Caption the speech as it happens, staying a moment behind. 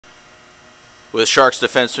with Sharks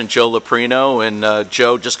defenseman Joe Loprieno, and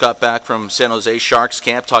Joe just got back from San Jose Sharks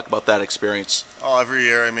camp. Talk about that experience. Oh, every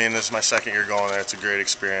year. I mean, this is my second year going there. It's a great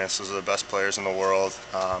experience. Those are the best players in the world.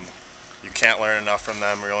 You can't learn enough from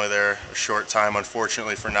them. We're only there a short time,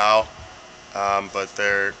 unfortunately, for now. But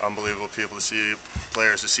they're unbelievable people to see,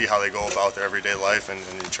 players to see how they go about their everyday life, and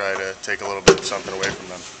you try to take a little bit of something away from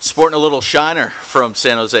them. Sporting a little shiner from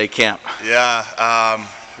San Jose camp. Yeah, I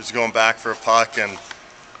was going back for a puck and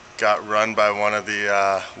got run by one of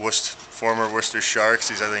the former Worcester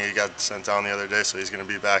Sharks. I think he got sent down the other day, so he's going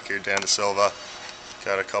to be back here. Dan DeSilva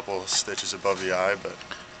got a couple stitches above the eye, but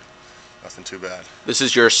nothing too bad. This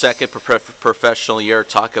is your second professional year.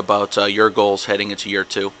 Talk about your goals heading into year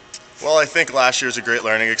two. Well, I think last year was a great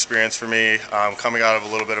learning experience for me. Coming out of a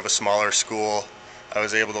little bit of a smaller school, I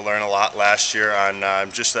was able to learn a lot last year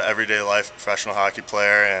on just the everyday life of a professional hockey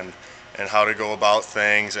player and how to go about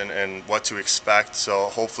things and what to expect. So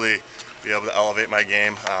hopefully be able to elevate my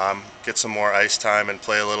game, get some more ice time and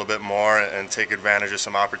play a little bit more and take advantage of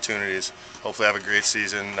some opportunities. Hopefully have a great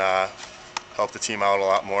season, help the team out a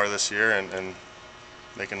lot more this year and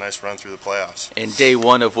make a nice run through the playoffs. And day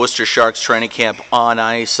one of Worcester Sharks training camp on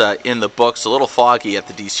ice in the books. A little foggy at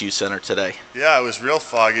the DCU Center today. Yeah, it was real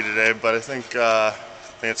foggy today, but I think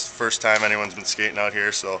it's the first time anyone's been skating out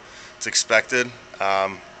here, so it's expected.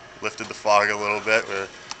 Lifted the fog a little bit with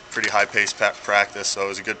pretty high-paced practice, so it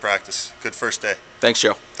was a good practice. Good first day. Thanks,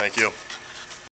 Joe. Thank you.